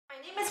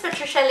My name is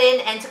Patricia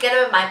and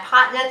together with my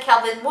partner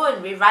Kelvin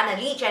Moon, we run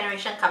a lead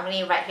generation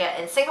company right here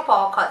in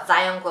Singapore called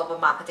Zion Global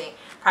Marketing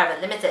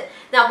Private Limited.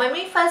 Now, when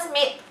we first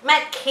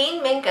met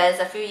Kane Minkus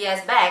a few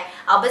years back,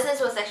 our business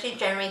was actually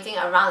generating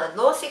around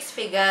the low six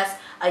figures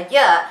a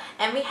year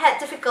and we had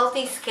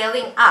difficulty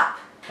scaling up.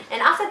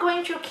 And after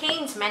going through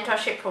Kane's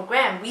mentorship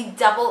program, we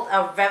doubled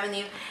our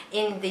revenue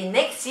in the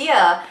next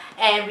year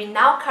and we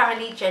now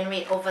currently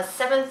generate over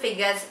 7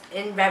 figures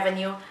in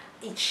revenue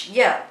each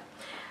year.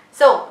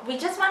 So we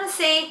just want to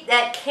say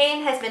that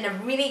Kane has been a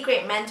really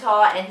great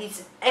mentor and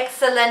he's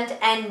excellent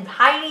and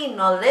highly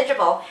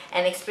knowledgeable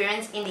and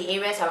experienced in the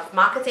areas of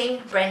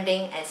marketing,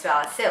 branding as well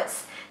as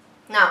sales.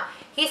 Now,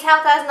 he's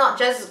helped us not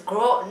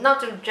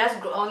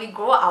to only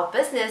grow our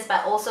business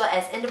but also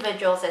as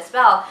individuals as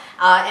well,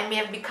 and we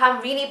have become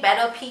really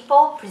better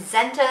people,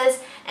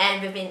 presenters,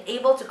 and we've been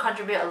able to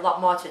contribute a lot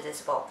more to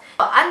this world.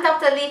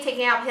 Undoubtedly,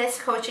 taking up his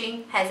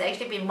coaching has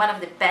actually been one of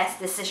the best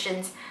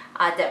decisions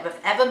that we've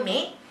ever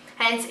made.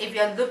 Hence, if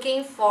you're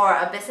looking for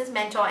a business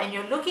mentor and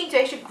you're looking to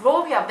actually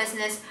grow your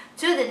business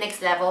to the next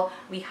level,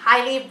 we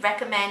highly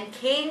recommend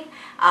Kane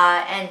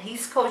and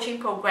his coaching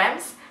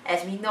programs,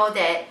 as we know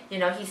that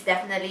he's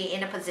definitely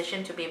in a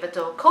position to be able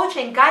to coach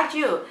and guide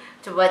you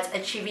towards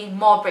achieving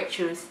more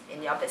breakthroughs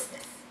in your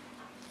business.